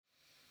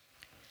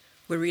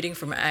We're reading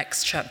from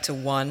Acts chapter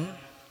 1,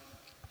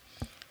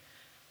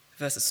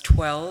 verses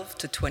 12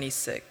 to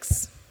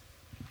 26.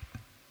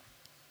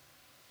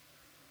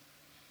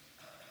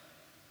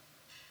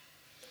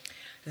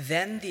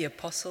 Then the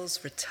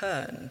apostles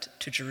returned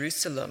to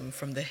Jerusalem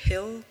from the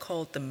hill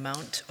called the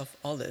Mount of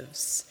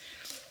Olives,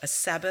 a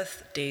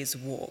Sabbath day's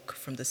walk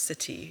from the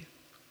city.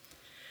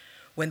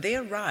 When they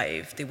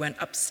arrived, they went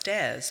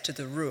upstairs to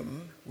the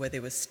room where they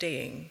were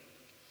staying.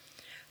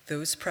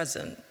 Those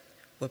present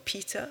were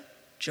Peter,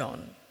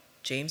 John,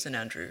 James and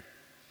Andrew,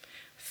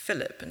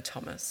 Philip and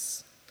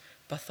Thomas,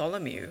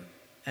 Bartholomew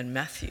and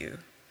Matthew,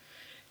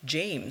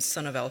 James,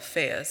 son of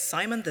Alphaeus,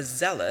 Simon the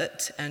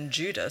Zealot, and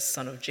Judas,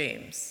 son of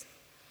James.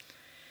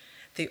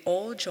 They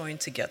all joined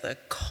together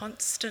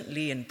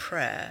constantly in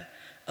prayer,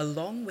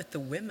 along with the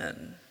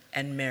women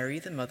and Mary,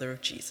 the mother of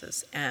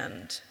Jesus,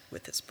 and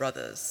with his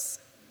brothers.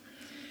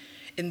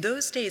 In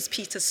those days,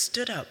 Peter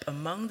stood up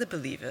among the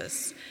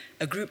believers,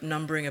 a group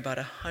numbering about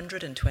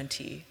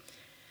 120,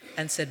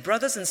 and said,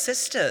 "Brothers and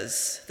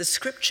sisters, the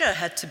scripture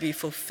had to be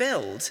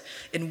fulfilled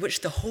in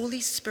which the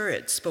Holy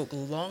Spirit spoke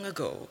long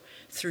ago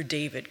through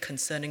David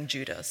concerning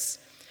Judas,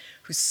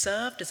 who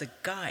served as a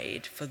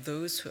guide for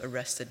those who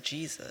arrested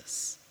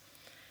Jesus.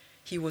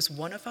 He was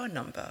one of our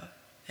number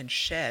and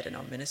shared in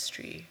our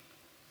ministry.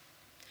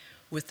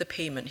 With the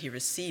payment he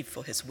received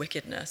for his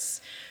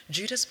wickedness,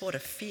 Judas bought a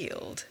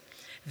field.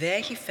 There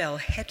he fell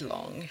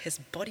headlong, his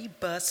body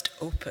burst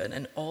open,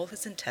 and all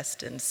his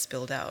intestines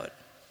spilled out.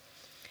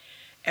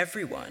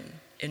 Everyone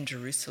in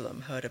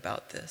Jerusalem heard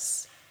about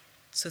this,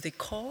 so they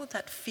called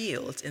that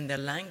field in their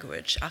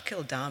language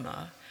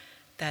Akeldama,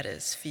 that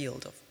is,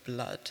 field of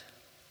blood.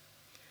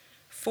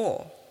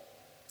 For,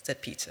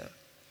 said Peter,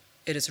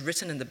 it is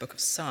written in the book of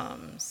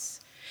Psalms,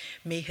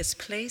 may his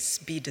place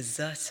be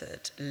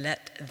deserted,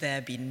 let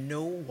there be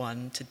no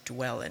one to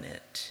dwell in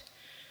it.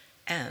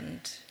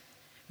 And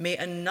may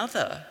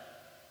another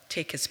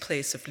take his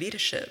place of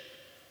leadership.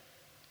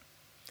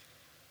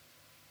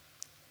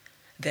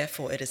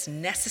 Therefore, it is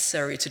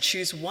necessary to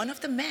choose one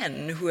of the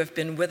men who have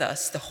been with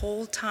us the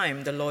whole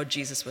time the Lord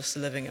Jesus was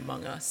living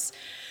among us,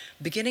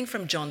 beginning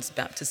from John's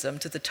baptism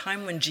to the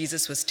time when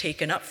Jesus was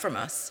taken up from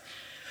us.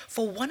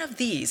 For one of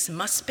these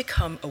must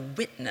become a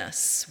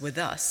witness with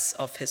us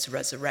of his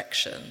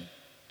resurrection."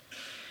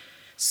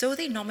 So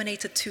they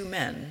nominated 2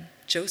 men,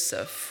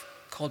 Joseph,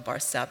 called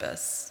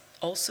Barsabbas,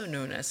 also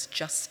known as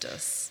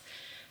Justus,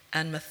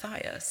 and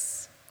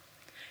Matthias.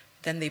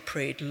 Then they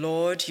prayed,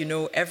 "Lord, you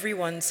know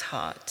everyone's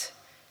heart.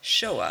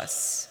 Show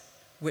us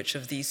which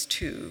of these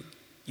 2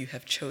 you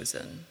have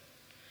chosen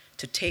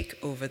to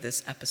take over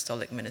this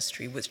apostolic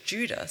ministry, with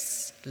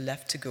Judas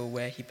left to go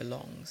where he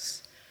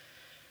belongs."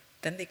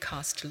 Then they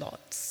cast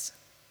lots,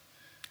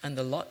 and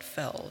the lot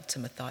fell to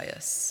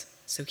Matthias.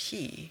 So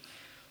he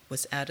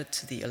was added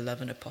to the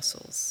 11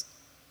 apostles.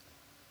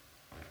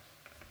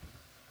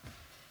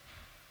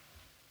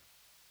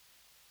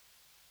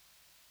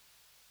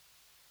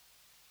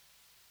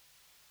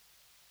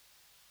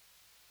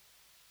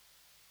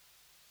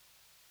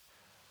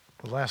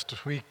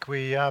 Last week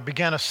we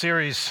began a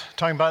series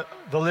talking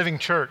about the living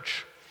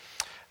church,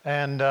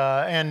 and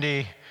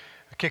Andy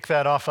kicked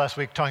that off last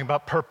week talking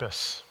about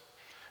purpose.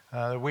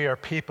 We are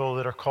people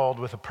that are called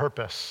with a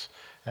purpose,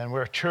 and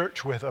we're a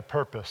church with a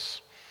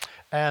purpose.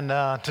 And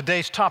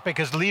today's topic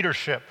is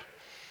leadership,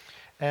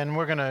 and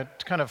we're going to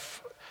kind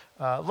of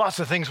lots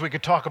of things we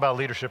could talk about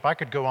leadership. I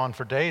could go on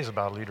for days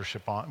about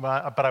leadership,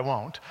 but I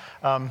won't.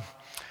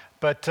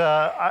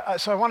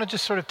 So I want to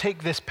just sort of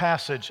take this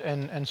passage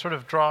and sort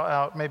of draw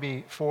out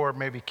maybe 4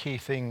 key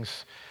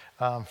things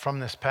from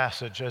this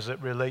passage as it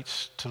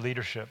relates to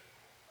leadership.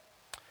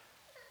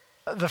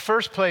 The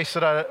first place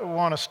that I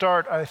want to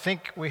start, I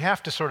think we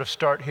have to sort of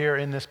start here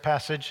in this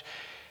passage,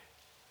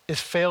 is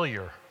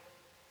failure.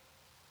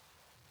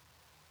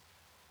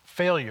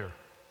 Failure.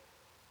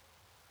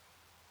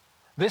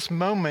 This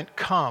moment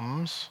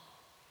comes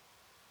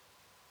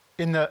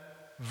in the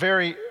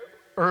very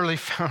early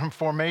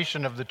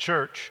formation of the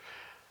church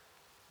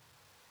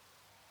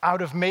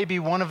out of maybe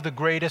one of the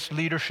greatest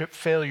leadership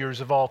failures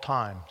of all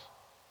times.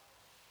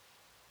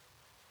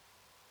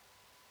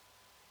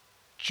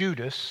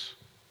 Judas,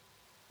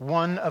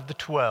 one of the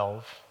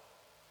 12,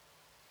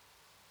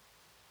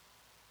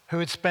 who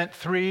had spent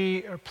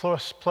 3 or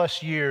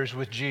plus years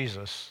with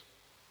Jesus,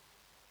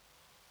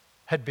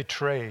 had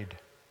betrayed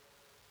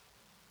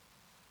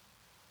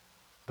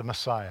the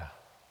Messiah.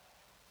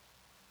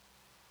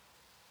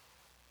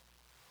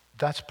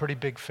 That's a pretty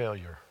big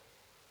failure.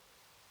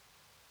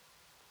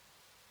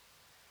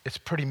 It's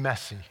pretty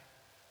messy.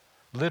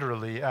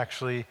 Literally,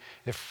 actually,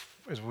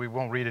 as we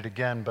won't read it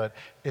again, but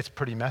it's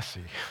pretty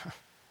messy.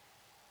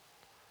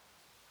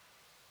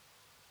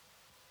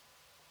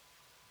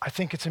 I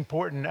think it's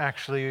important,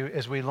 actually,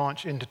 as we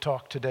launch into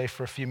talk today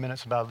for a few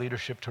minutes about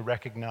leadership, to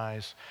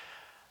recognize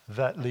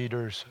that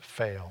leaders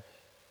fail.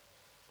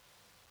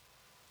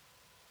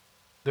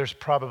 There's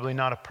probably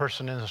not a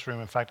person in this room,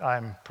 in fact,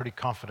 I'm pretty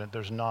confident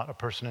there's not a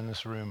person in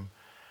this room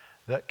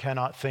that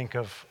cannot think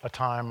of a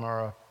time or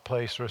a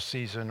place or a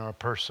season or a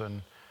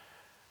person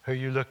who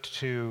you looked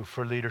to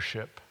for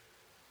leadership,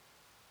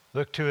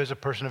 looked to as a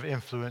person of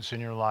influence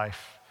in your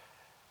life,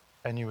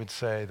 and you would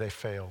say they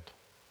failed.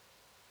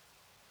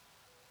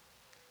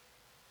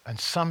 And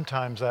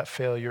sometimes that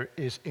failure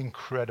is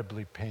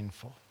incredibly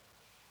painful,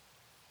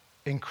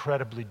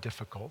 incredibly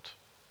difficult.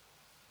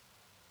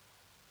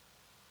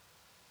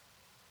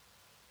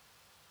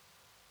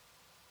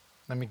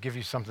 Let me give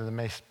you something that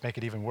may make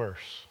it even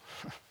worse.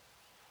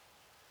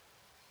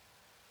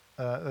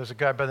 There's a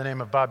guy by the name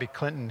of Bobby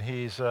Clinton.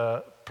 He's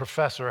a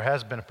professor,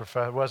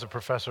 was a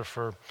professor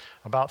for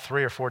about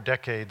 3 or 4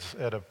 decades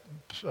at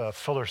a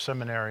Fuller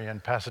Seminary in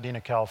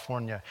Pasadena,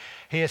 California.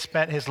 He has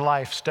spent his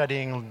life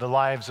studying the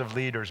lives of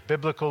leaders,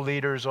 biblical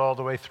leaders all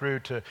the way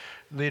through to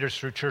leaders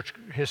through church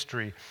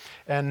history.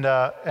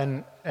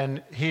 And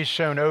he's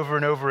shown over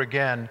and over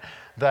again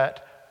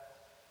that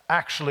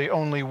actually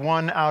only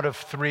 1 out of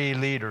 3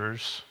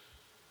 leaders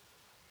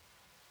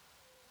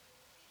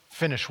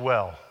finish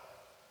well.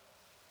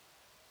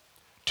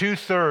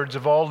 2/3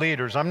 of all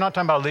leaders, I'm not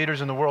talking about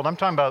leaders in the world, I'm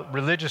talking about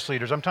religious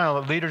leaders. I'm talking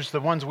about leaders,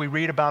 the ones we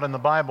read about in the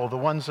Bible, the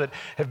ones that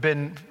have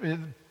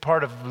been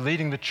part of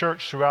leading the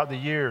church throughout the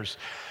years.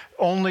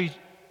 Only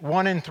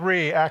 1 in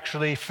 3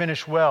 actually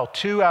finish well.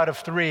 2 out of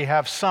 3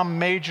 have some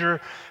major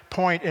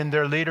point in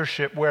their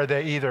leadership where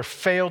they either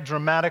failed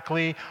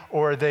dramatically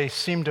or they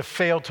seem to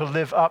fail to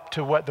live up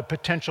to what the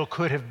potential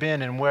could have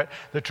been and what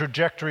the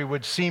trajectory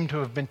would seem to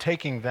have been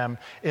taking them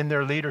in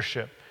their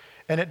leadership.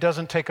 And it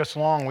doesn't take us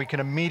long. We can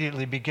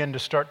immediately begin to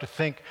start to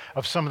think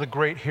of some of the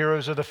great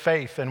heroes of the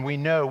faith, and we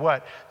know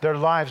what? Their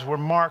lives were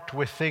marked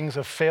with things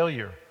of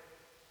failure.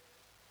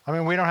 I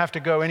mean, we don't have to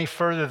go any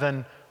further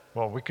than,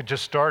 well, we could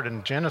just start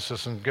in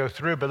Genesis and go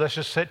through, but let's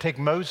just take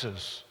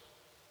Moses.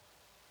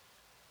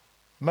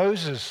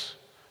 Moses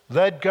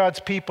led God's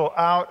people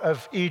out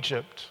of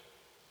Egypt,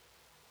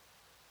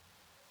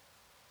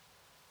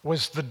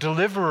 was the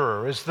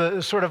deliverer, is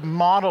the sort of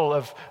model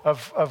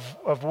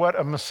of what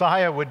a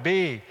Messiah would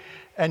be.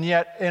 And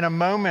yet, in a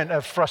moment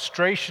of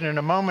frustration, in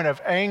a moment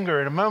of anger,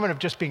 in a moment of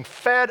just being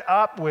fed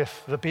up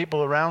with the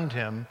people around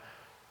him,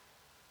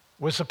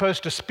 was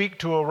supposed to speak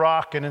to a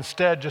rock and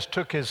instead just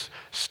took his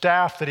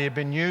staff that he had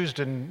been used,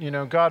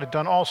 and God had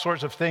done all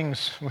sorts of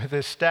things with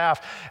his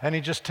staff, and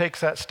he just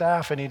takes that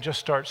staff and he just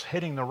starts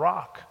hitting the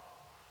rock.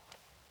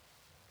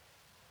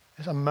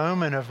 It's a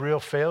moment of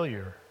real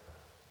failure.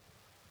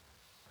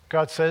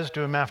 God says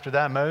to him after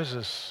that,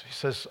 Moses, he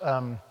says,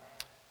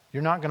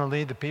 you're not going to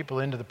lead the people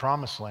into the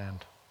promised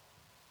land.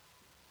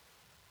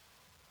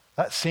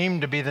 That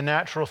seemed to be the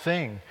natural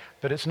thing,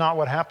 but it's not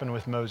what happened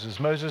with Moses.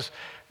 Moses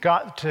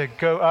got to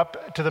go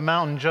up to the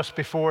mountain just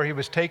before he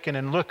was taken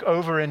and look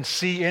over and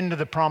see into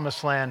the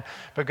promised land,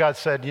 but God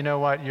said, you know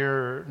what,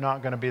 you're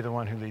not going to be the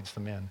one who leads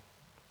them in.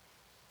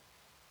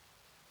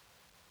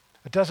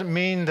 It doesn't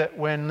mean that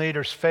when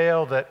leaders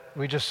fail that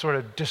we just sort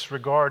of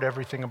disregard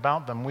everything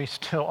about them. We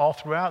still, all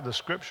throughout the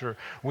scripture,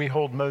 we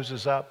hold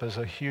Moses up as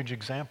a huge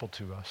example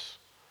to us.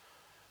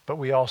 But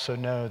we also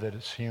know that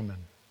it's human.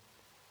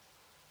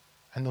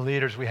 And the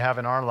leaders we have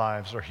in our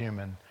lives are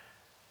human.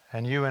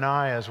 And you and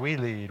I, as we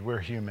lead, we're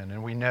human.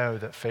 And we know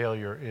that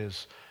failure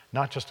is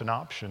not just an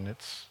option,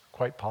 it's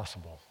quite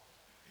possible.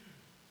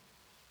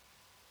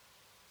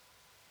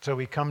 So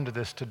we come to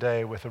this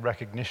today with a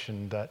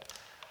recognition that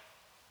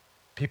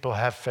people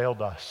have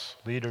failed us.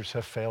 Leaders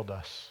have failed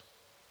us.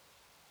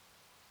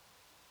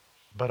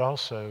 But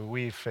also,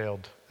 we've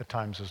failed at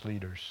times as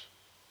leaders.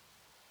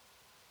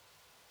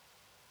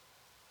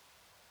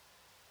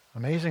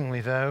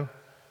 Amazingly, though,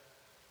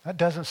 that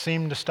doesn't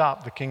seem to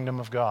stop the kingdom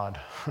of God.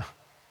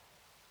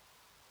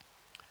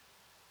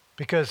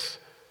 Because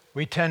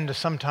we tend to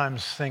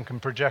sometimes think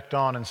and project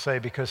on and say,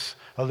 because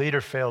a leader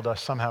failed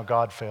us, somehow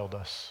God failed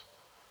us.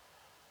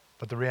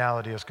 But the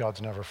reality is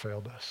God's never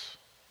failed us.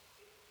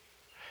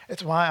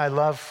 It's why I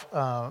love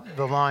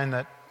the line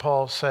that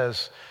Paul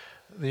says,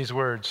 these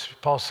words.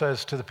 Paul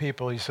says to the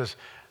people, he says,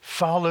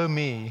 follow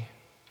me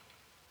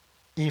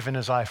even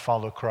as I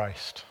follow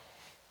Christ.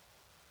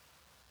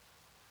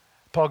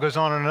 Paul goes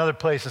on in another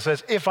place and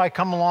says, if I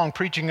come along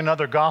preaching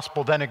another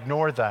gospel, then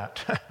ignore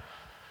that.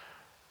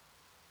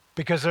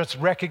 Because it's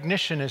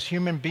recognition as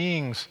human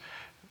beings.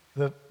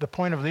 The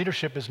point of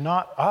leadership is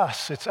not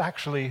us, it's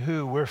actually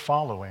who we're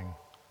following.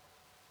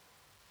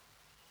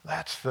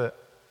 That's the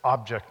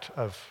object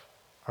of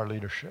our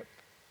leadership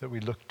that we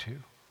look to.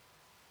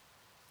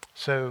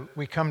 So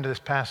we come to this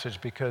passage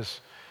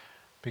because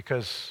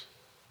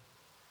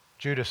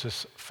Judas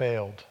has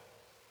failed,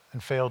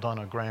 and failed on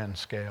a grand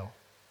scale.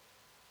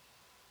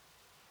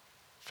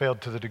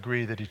 Failed to the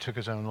degree that he took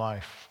his own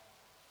life.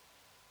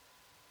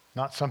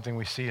 Not something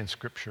we see in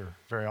Scripture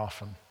very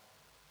often.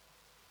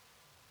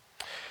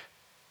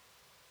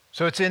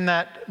 So it's in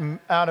that,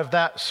 out of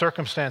that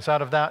circumstance,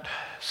 out of that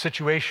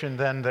situation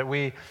then, that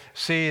we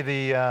see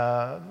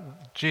the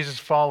Jesus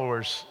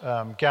followers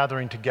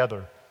gathering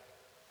together.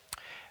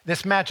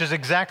 This matches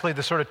exactly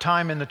the sort of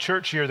time in the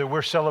church year that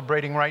we're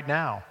celebrating right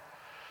now.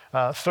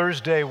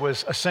 Thursday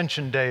was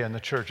Ascension Day in the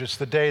church. It's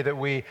the day that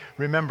we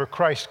remember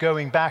Christ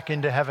going back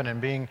into heaven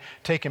and being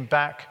taken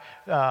back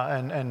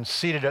and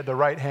seated at the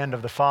right hand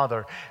of the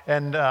Father.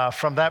 And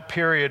from that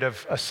period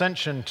of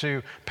ascension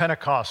to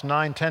Pentecost,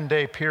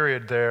 9-10-day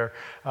period there,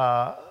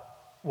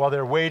 while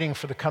they're waiting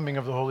for the coming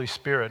of the Holy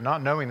Spirit,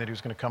 not knowing that he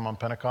was going to come on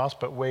Pentecost,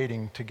 but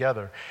waiting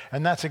together.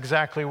 And that's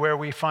exactly where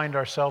we find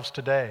ourselves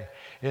today,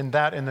 in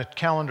the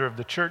calendar of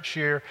the church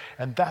year,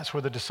 and that's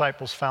where the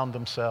disciples found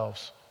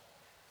themselves.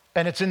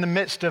 And it's in the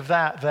midst of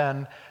that,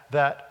 then,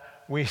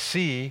 that we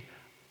see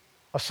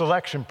a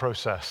selection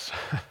process.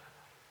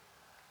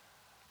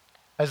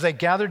 As they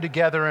gathered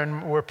together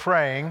and were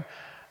praying,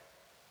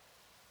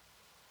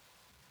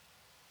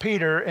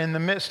 Peter, in the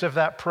midst of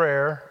that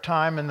prayer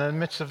time, in the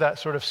midst of that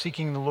sort of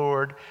seeking the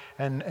Lord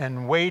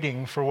and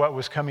waiting for what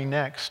was coming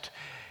next,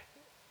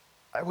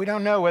 we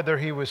don't know whether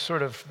he was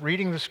sort of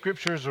reading the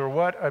scriptures or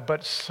what,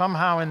 but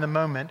somehow in the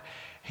moment,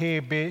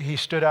 he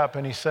stood up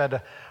and he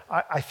said,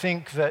 I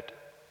think that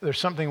there's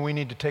something we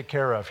need to take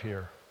care of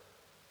here.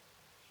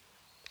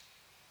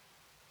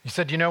 He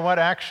said, you know what,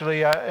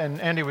 actually, and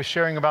Andy was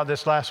sharing about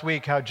this last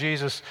week, how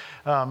Jesus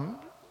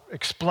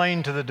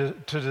explained to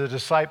the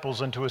disciples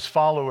and to his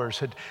followers,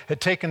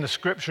 had taken the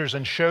scriptures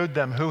and showed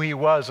them who he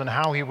was and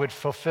how he would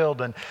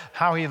fulfilled and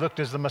how he looked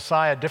as the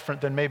Messiah,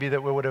 different than maybe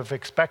that we would have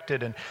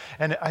expected.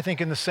 And I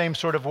think in the same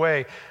sort of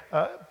way,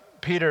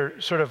 Peter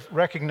sort of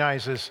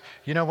recognizes,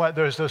 you know what,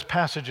 there's those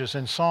passages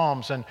in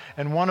Psalms,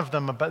 and one of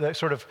them that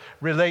sort of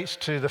relates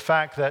to the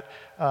fact that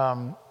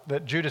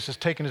that Judas has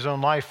taken his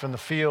own life in the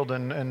field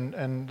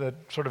and that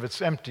sort of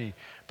it's empty.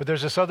 But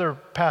there's this other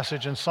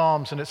passage in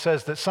Psalms, and it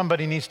says that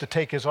somebody needs to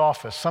take his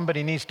office.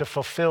 Somebody needs to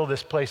fulfill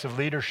this place of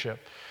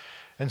leadership.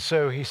 And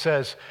so he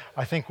says,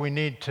 I think we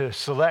need to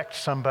select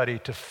somebody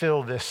to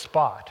fill this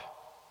spot.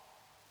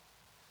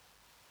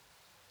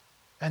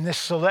 And this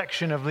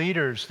selection of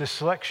leaders, this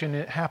selection,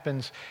 it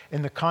happens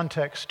in the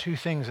context, two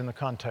things in the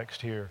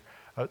context here.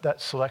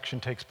 That selection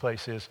takes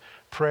place is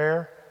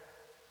prayer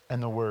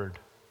and the word.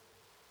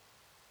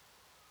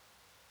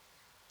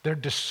 They're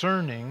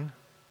discerning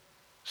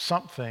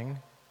something.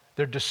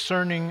 They're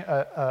discerning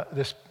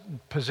this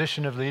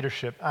position of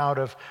leadership out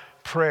of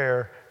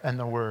prayer and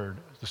the word,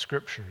 the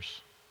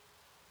scriptures.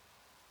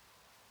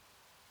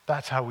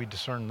 That's how we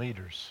discern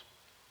leaders.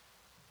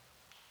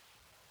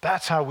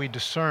 That's how we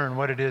discern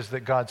what it is that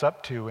God's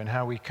up to, and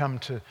how we come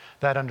to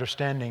that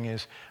understanding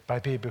is by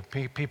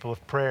people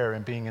of prayer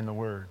and being in the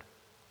Word.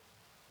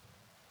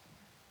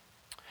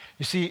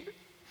 You see,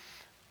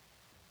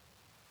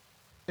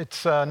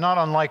 it's not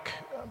unlike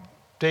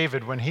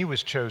David when he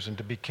was chosen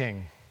to be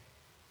king.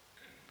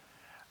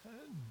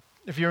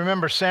 If you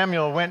remember,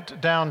 Samuel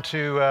went down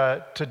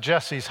to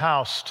Jesse's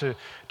house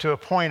to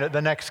appoint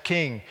the next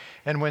king.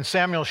 And when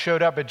Samuel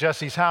showed up at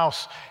Jesse's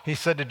house, he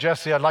said to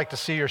Jesse, I'd like to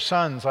see your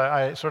sons.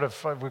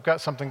 We've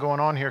got something going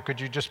on here. Could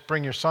you just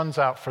bring your sons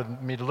out for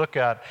me to look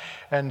at?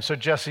 And so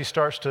Jesse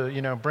starts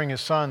to, bring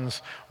his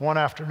sons one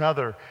after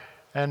another.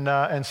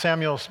 And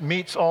Samuel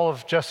meets all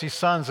of Jesse's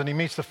sons, and he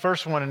meets the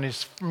first one, and he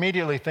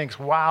immediately thinks,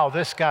 wow,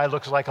 this guy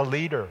looks like a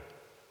leader.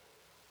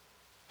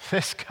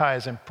 This guy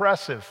is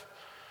impressive.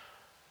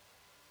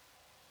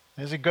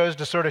 As he goes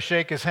to sort of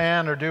shake his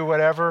hand or do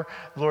whatever,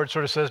 the Lord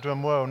sort of says to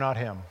him, whoa, not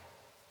him.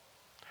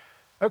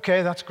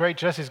 Okay, that's great.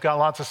 Jesse's got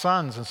lots of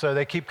sons. And so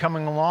they keep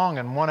coming along,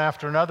 and one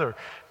after another,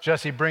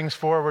 Jesse brings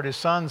forward his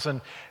sons,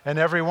 and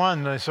every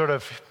one, they sort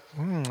of,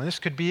 this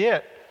could be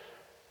it.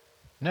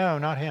 No,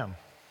 not him.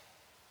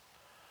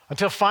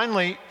 Until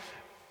finally,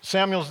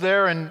 Samuel's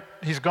there, and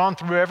he's gone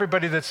through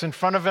everybody that's in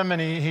front of him, and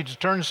he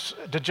turns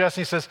to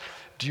Jesse and says,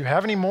 do you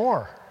have any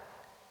more?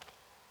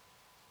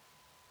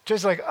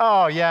 Jesse's like,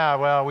 oh, yeah,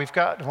 well, we've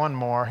got one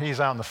more.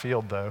 He's out in the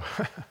field, though.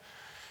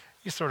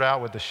 He's sort of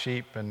out with the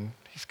sheep, and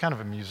he's kind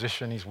of a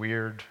musician. He's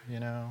weird,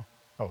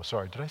 Oh,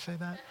 sorry, did I say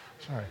that?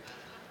 Sorry.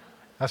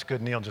 That's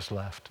good. Neil just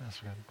left.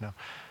 That's good. No.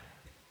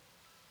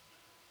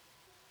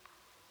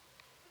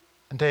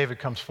 And David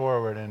comes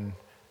forward, and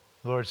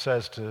the Lord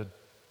says to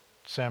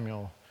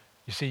Samuel,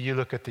 you see, you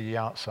look at the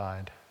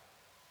outside,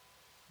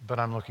 but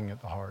I'm looking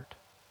at the heart.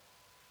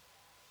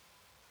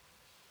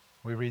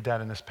 We read that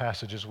in this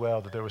passage as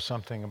well, that there was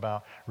something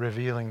about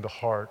revealing the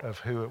heart of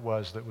who it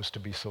was that was to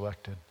be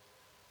selected.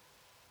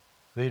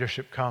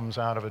 Leadership comes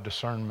out of a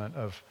discernment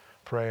of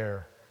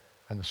prayer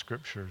and the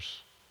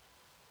scriptures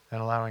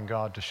and allowing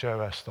God to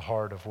show us the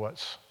heart of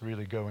what's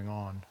really going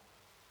on.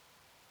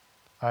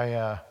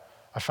 I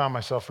found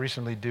myself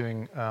recently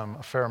doing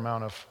a fair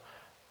amount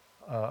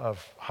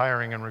of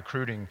hiring and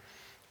recruiting,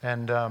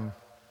 and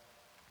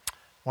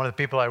one of the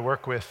people I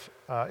work with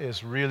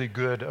is really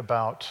good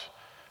about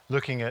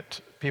looking at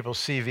people's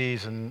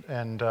CVs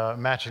and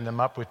matching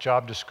them up with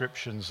job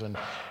descriptions.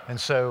 And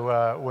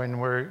so when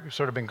we're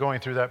sort of been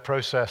going through that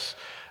process,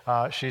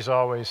 she's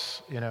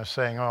always,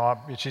 saying,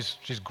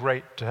 she's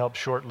great to help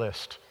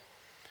shortlist.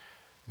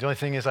 The only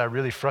thing is I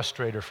really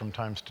frustrate her from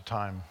time to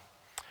time.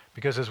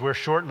 Because as we're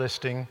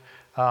shortlisting,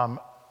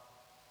 I'll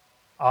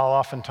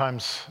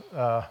oftentimes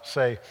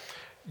say,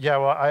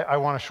 I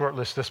want to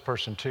shortlist this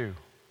person too.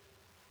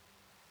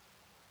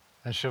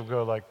 And she'll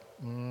go like,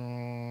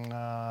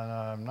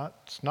 not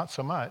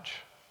so much.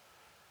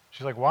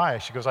 She's like, why?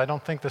 She goes, I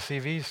don't think the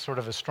CV's sort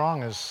of as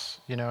strong as,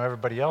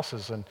 everybody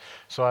else's. And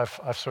so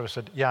I've sort of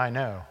said, yeah, I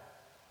know.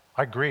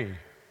 I agree.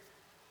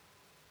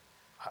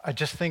 I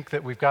just think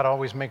that we've got to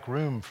always make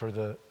room for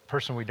the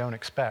person we don't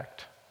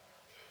expect.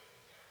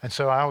 And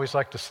so I always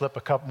like to slip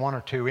one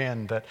or two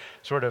in that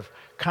sort of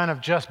kind of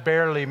just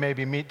barely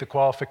maybe meet the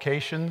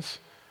qualifications.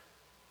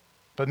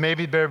 But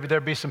maybe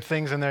there'd be some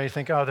things in there you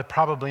think, oh, they're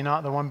probably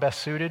not the one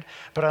best suited.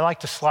 But I like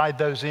to slide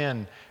those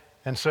in.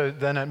 And so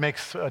then it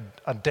makes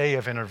a day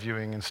of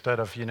interviewing instead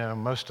of,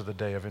 most of the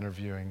day of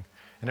interviewing.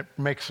 And it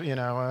makes, we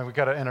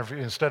got to interview,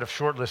 instead of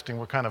shortlisting,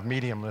 we're kind of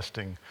medium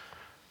listing.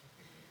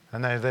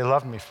 And they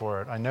love me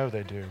for it. I know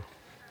they do.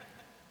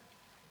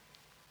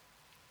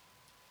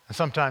 And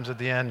sometimes at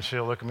the end,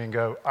 she'll look at me and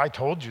go, I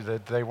told you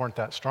that they weren't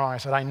that strong. I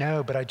said, I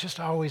know, but I just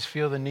always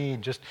feel the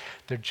need.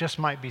 There just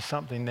might be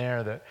something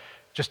there that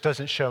just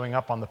doesn't showing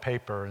up on the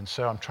paper. And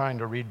so I'm trying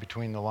to read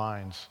between the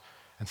lines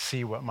and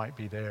see what might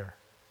be there.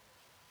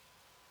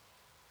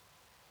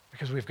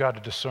 Because we've got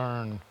to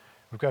discern,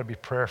 we've got to be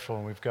prayerful,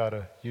 and we've got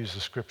to use the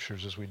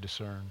scriptures as we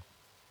discern.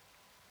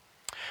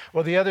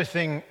 Well, the other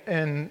thing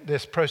in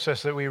this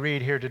process that we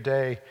read here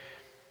today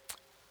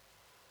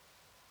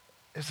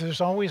is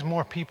there's always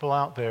more people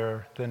out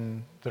there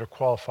that are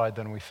qualified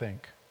than we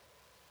think.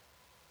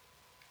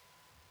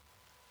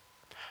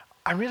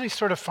 I really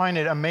sort of find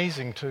it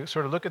amazing to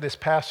sort of look at this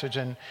passage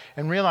and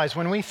realize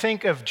when we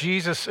think of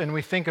Jesus and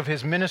we think of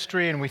his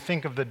ministry and we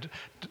think of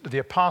the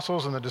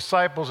apostles and the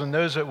disciples and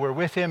those that were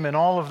with him and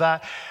all of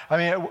that, I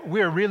mean,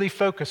 we're really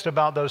focused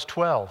about those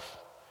 12.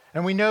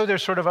 And we know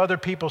there's sort of other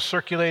people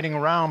circulating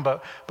around,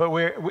 but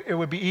it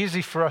would be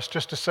easy for us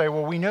just to say,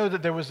 well, we know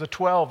that there was the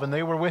 12 and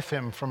they were with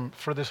him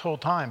for this whole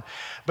time.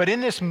 But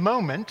in this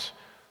moment,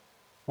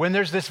 when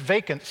there's this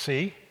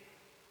vacancy,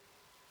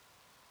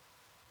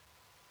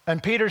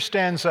 and Peter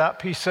stands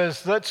up, he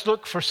says, let's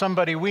look for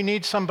somebody. We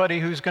need somebody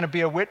who's going to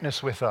be a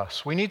witness with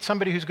us. We need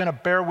somebody who's going to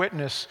bear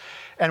witness.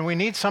 And we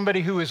need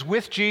somebody who is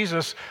with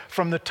Jesus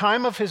from the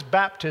time of his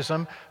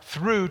baptism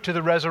through to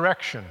the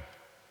resurrection.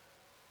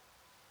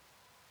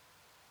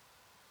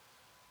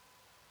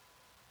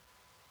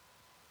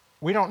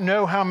 We don't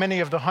know how many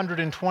of the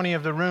 120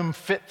 of the room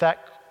fit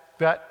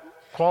that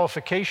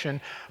qualification,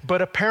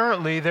 but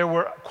apparently there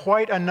were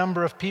quite a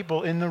number of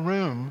people in the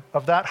room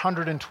of that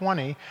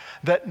 120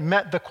 that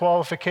met the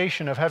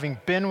qualification of having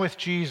been with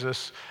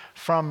Jesus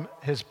from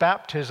his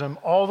baptism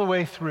all the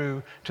way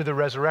through to the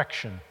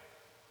resurrection.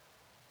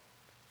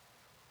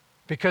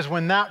 Because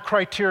when that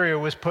criteria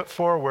was put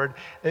forward,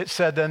 it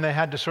said then they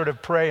had to sort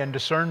of pray and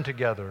discern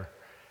together.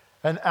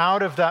 And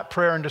out of that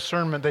prayer and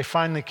discernment, they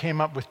finally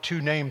came up with 2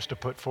 names to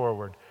put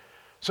forward.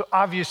 So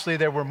obviously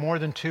there were more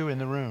than 2 in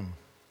the room.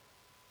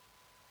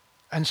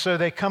 And so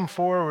they come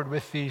forward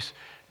with these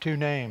 2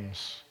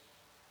 names.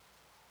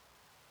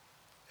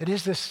 It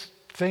is this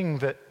thing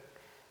that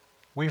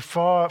we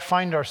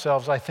find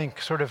ourselves, I think,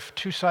 sort of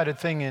two-sided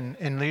thing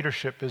in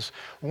leadership is,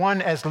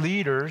 one, as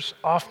leaders,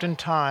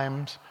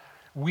 oftentimes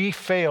we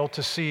fail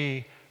to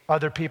see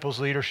other people's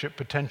leadership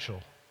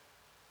potential.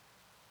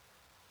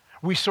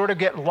 We sort of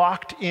get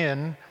locked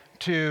in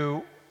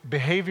to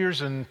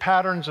behaviors and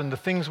patterns and the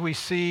things we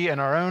see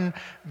and our own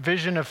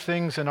vision of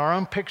things and our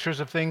own pictures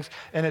of things,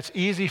 and it's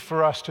easy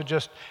for us to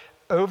just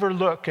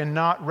overlook and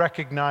not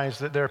recognize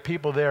that there are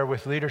people there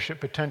with leadership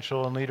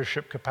potential and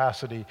leadership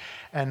capacity,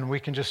 and we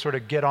can just sort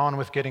of get on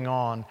with getting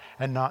on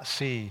and not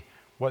see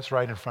what's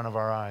right in front of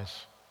our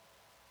eyes.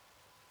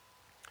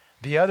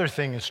 The other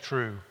thing is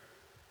true,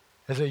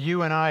 is that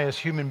you and I as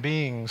human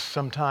beings,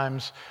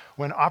 sometimes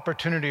when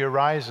opportunity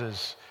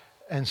arises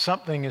and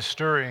something is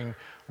stirring,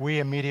 we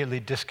immediately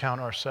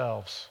discount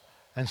ourselves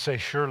and say,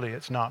 surely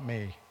it's not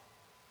me.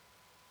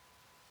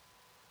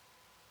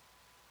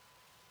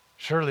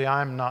 Surely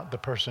I'm not the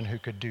person who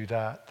could do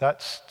that.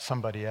 That's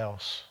somebody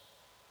else.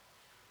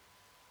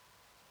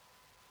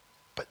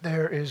 But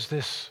there is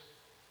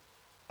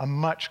a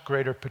much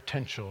greater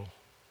potential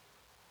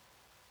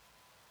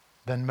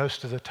than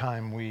most of the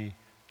time we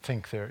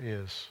think there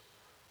is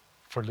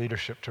for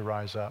leadership to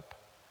rise up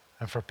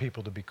and for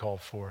people to be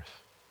called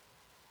forth.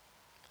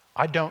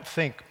 I don't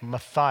think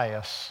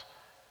Matthias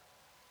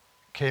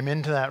came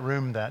into that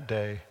room that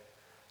day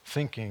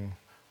thinking,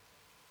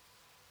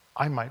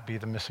 I might be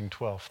the missing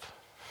 12th.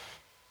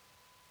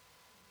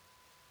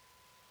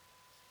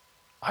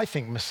 I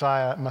think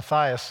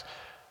Matthias,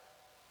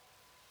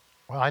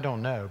 well, I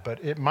don't know,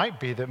 but it might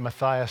be that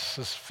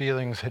Matthias'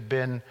 feelings had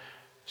been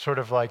sort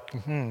of like,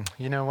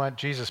 you know what,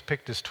 Jesus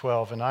picked his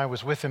 12, and I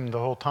was with him the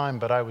whole time,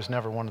 but I was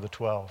never one of the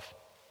 12.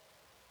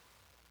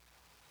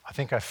 I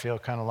think I feel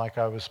kind of like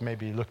I was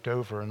maybe looked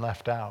over and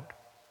left out.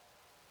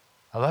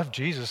 I loved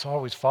Jesus,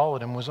 always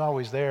followed him, was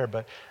always there,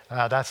 but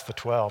that's the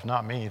 12,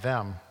 not me,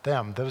 them,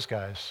 those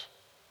guys.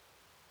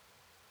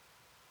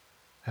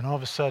 And all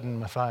of a sudden,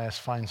 Matthias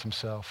finds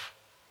himself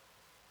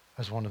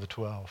as one of the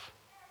 12.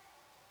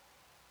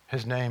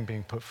 His name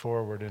being put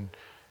forward in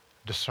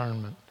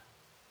discernment.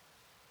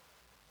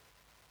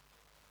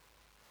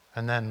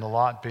 and then the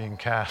lot being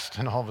cast,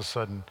 and all of a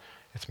sudden,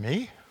 it's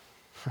me?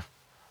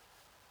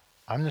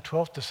 I'm the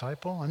 12th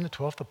disciple? I'm the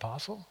 12th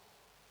apostle?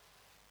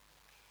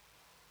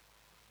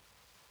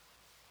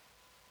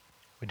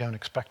 We don't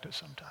expect it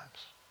sometimes.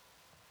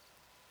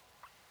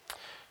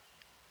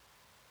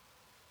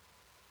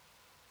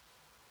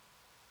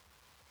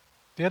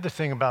 The other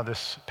thing about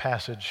this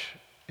passage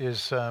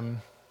is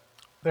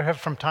there have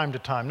from time to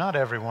time, not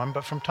everyone,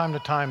 but from time to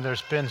time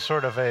there's been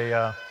sort of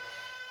a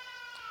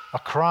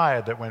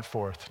cry that went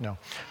forth. No.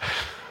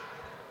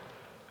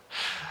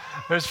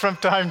 There's from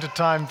time to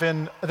time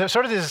been, there's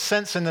sort of this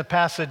sense in the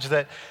passage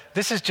that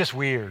this is just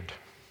weird.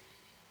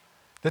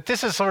 That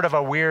this is sort of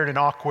a weird and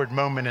awkward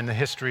moment in the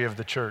history of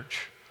the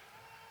church.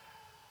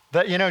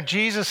 That,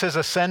 Jesus has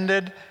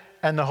ascended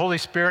and the Holy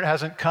Spirit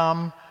hasn't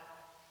come,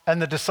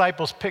 and the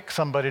disciples pick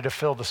somebody to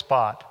fill the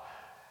spot.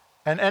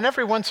 And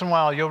every once in a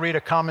while, you'll read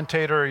a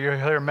commentator or you'll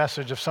hear a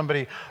message of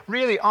somebody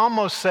really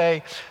almost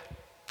say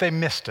they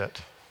missed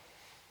it.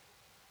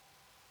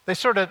 They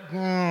sort of,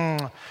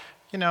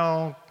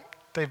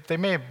 they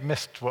may have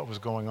missed what was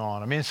going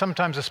on. I mean,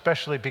 sometimes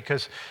especially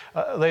because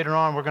later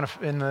on we're going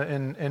to,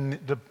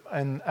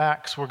 in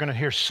Acts, we're going to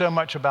hear so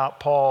much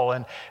about Paul.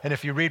 And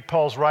if you read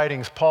Paul's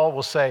writings, Paul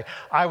will say,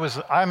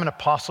 I'm an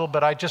apostle,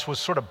 but I just was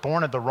sort of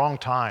born at the wrong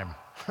time.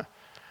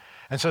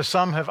 And so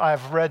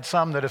I've read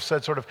some that have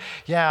said sort of,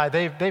 yeah,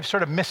 they've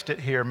sort of missed it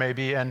here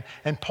maybe, and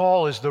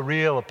Paul is the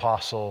real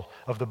apostle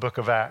of the book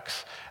of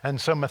Acts.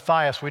 And so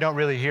Matthias, we don't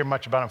really hear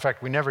much about him. In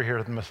fact, we never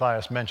hear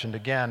Matthias mentioned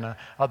again,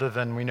 other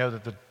than we know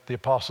that the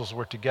apostles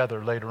were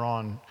together later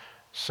on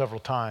several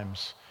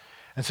times.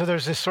 And so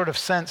there's this sort of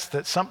sense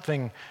that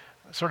something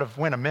sort of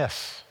went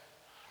amiss.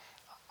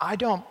 I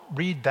don't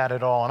read that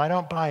at all, and I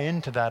don't buy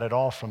into that at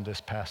all from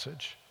this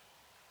passage.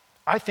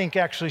 I think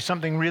actually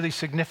something really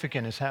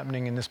significant is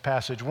happening in this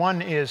passage.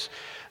 One is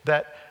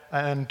that,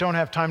 and don't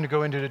have time to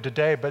go into it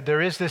today, but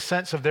there is this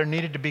sense of there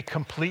needed to be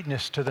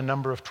completeness to the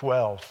number of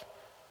 12.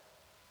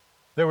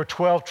 There were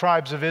 12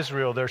 tribes of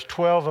Israel, there's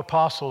 12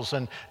 apostles,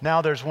 and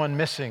now there's one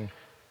missing.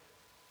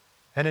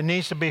 And it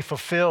needs to be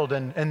fulfilled,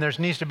 and there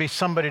needs to be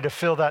somebody to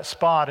fill that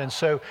spot. And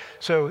so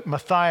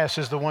Matthias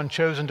is the one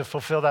chosen to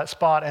fulfill that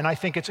spot, and I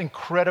think it's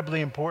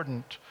incredibly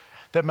important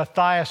that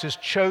Matthias is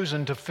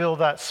chosen to fill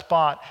that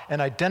spot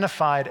and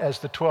identified as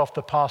the 12th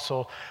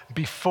apostle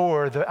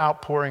before the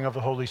outpouring of the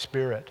Holy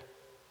Spirit.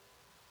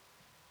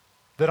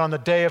 That on the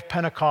day of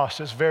Pentecost,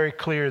 it's very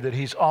clear that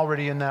he's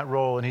already in that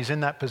role and he's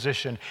in that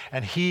position,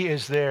 and he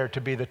is there to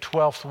be the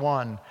 12th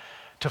one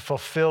to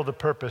fulfill the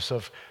purpose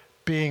of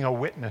being a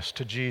witness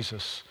to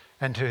Jesus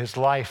and to his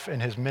life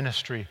and his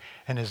ministry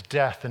and his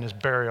death and his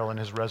burial and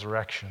his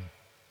resurrection.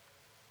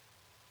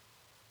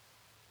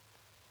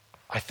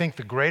 I think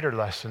the greater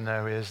lesson,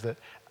 though, is that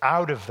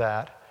out of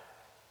that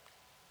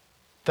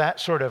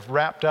sort of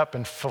wrapped up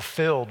and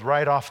fulfilled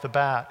right off the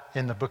bat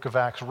in the book of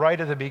Acts, right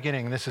at the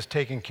beginning, this is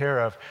taken care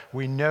of.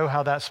 We know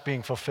how that's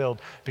being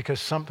fulfilled because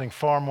something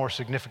far more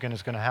significant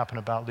is going to happen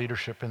about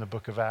leadership in the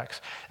book of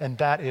Acts, and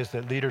that is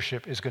that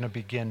leadership is going to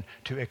begin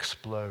to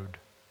explode.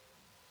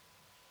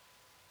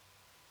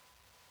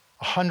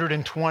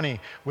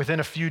 120 within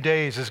a few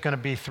days is going to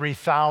be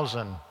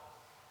 3,000.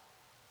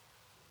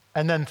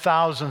 And then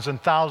thousands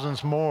and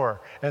thousands more.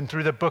 And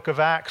through the book of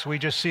Acts, we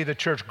just see the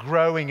church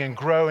growing and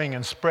growing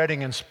and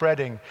spreading and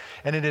spreading.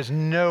 And it is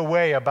no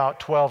way about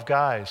 12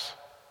 guys.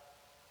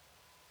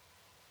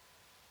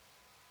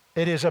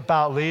 It is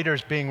about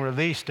leaders being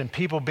released and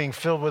people being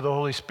filled with the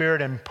Holy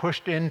Spirit and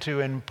pushed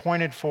into and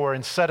pointed for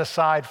and set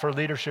aside for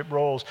leadership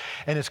roles.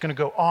 And it's going to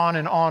go on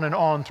and on and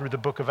on through the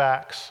book of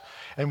Acts.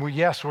 And we're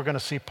going to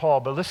see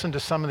Paul, but listen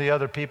to some of the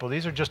other people.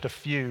 These are just a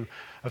few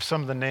of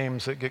some of the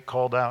names that get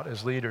called out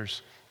as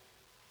leaders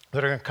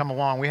that are going to come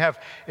along. We have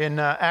in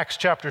Acts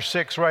chapter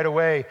 6 right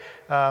away,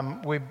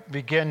 we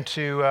begin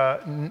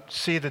to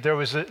see that there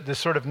was this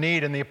sort of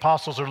need, and the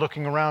apostles are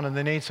looking around and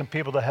they need some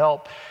people to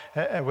help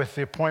with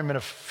the appointment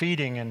of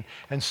feeding.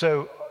 And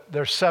so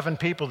there's 7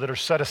 people that are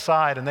set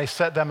aside, and they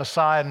set them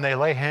aside and they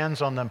lay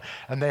hands on them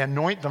and they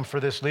anoint them for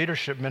this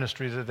leadership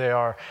ministry that they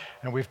are.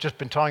 And we've just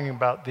been talking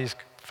about these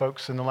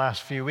folks in the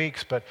last few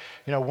weeks, but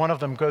one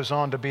of them goes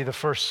on to be the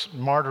first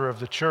martyr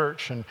of the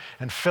church, and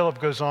Philip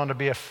goes on to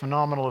be a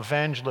phenomenal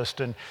evangelist,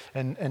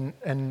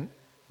 and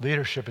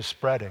leadership is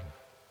spreading.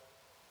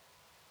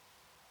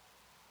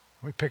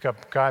 We pick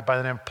up a guy by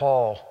the name of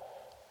Paul.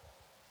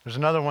 There's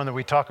another one that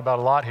we talk about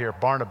a lot here,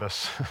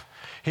 Barnabas.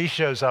 He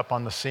shows up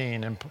on the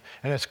scene, and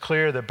it's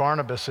clear that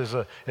Barnabas is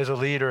a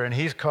leader, and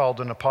he's called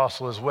an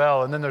apostle as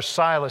well. And then there's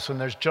Silas, and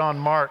there's John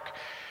Mark,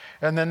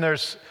 and then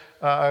there's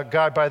a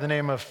guy by the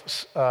name of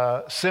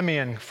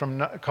Simeon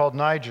called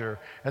Niger,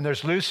 and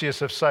there's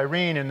Lucius of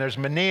Cyrene, and there's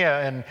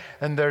Mania,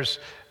 and there's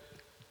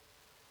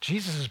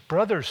Jesus'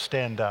 brothers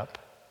stand up,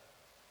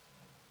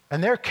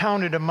 and they're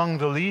counted among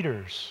the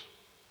leaders.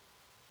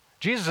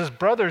 Jesus'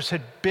 brothers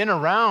had been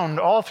around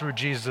all through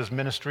Jesus'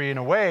 ministry in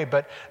a way,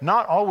 but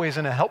not always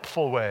in a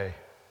helpful way.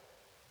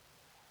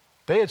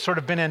 They had sort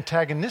of been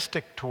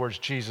antagonistic towards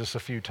Jesus a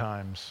few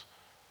times.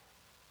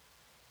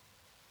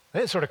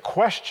 They sort of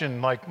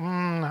question, like,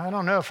 I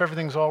don't know if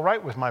everything's all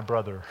right with my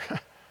brother.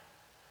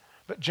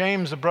 But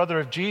James, the brother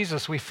of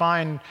Jesus, we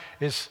find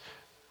is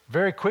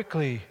very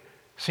quickly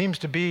seems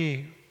to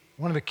be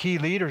one of the key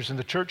leaders in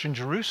the church in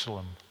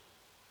Jerusalem.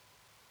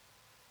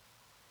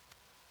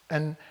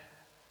 And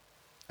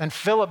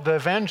Philip the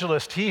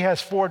evangelist, he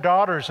has 4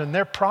 daughters and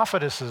they're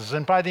prophetesses.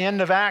 And by the end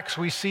of Acts,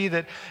 we see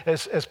that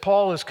as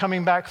Paul is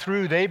coming back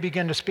through, they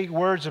begin to speak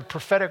words of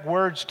prophetic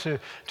words to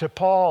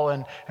Paul.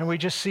 And we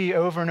just see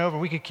over and over,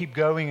 we could keep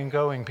going and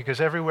going because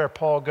everywhere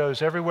Paul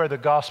goes, everywhere the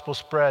gospel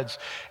spreads,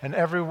 and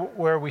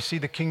everywhere we see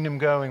the kingdom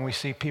going, we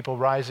see people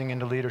rising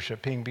into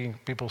leadership, being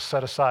people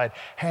set aside,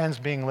 hands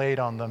being laid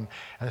on them,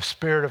 and the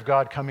Spirit of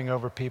God coming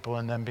over people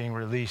and then being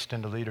released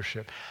into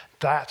leadership.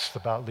 That's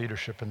about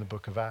leadership in the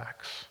book of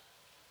Acts.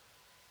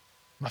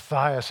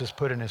 Matthias is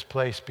put in his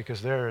place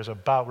because there is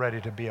about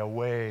ready to be a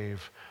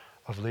wave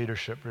of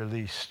leadership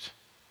released.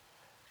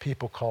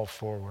 People called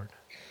forward.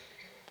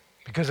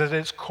 Because at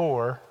its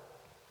core,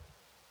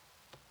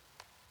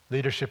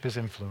 leadership is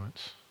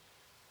influence.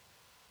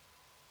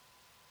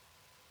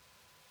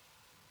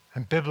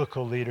 And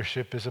biblical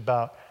leadership is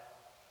about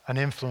an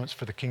influence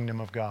for the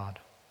kingdom of God.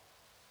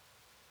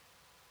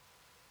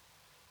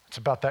 It's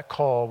about that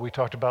call we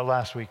talked about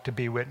last week to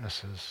be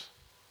witnesses.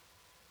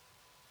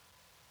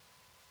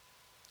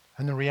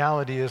 And the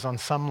reality is, on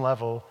some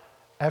level,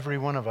 every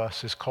one of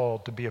us is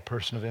called to be a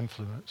person of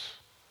influence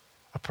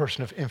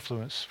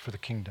for the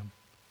kingdom.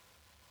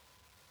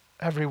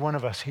 Every one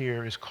of us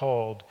here is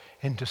called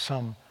into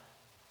some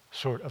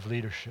sort of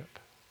leadership.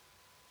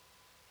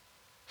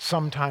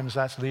 Sometimes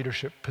that's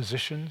leadership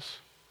positions.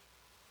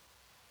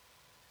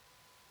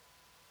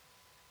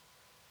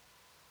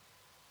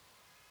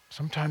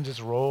 Sometimes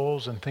it's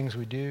roles and things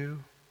we do.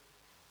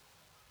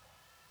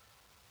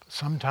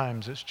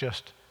 Sometimes it's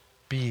just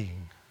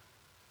being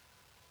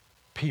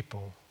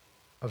people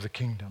of the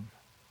kingdom.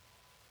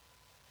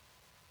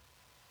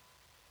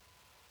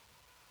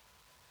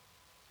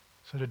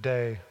 So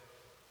today,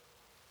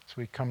 as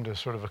we come to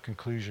sort of a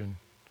conclusion,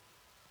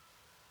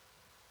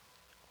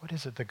 what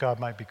is it that God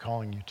might be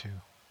calling you to?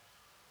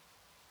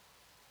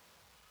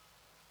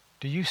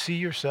 Do you see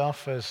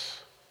yourself as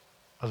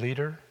a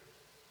leader?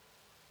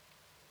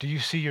 Do you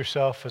see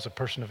yourself as a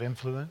person of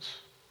influence?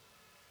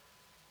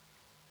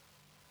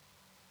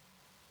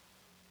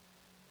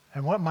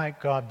 And what might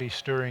God be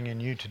stirring in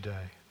you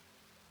today?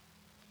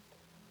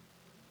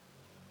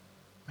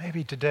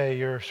 Maybe today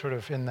you're sort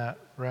of in that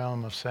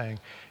realm of saying,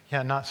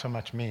 yeah, not so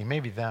much me.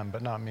 Maybe them,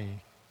 but not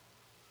me.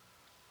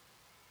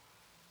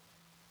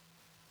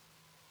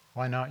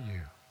 Why not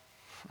you?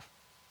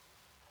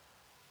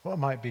 What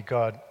might be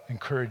God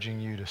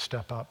encouraging you to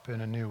step up in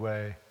a new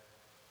way,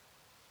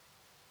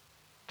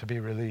 to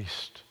be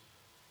released,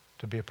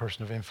 to be a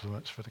person of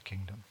influence for the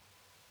kingdom?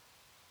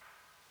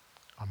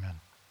 Amen.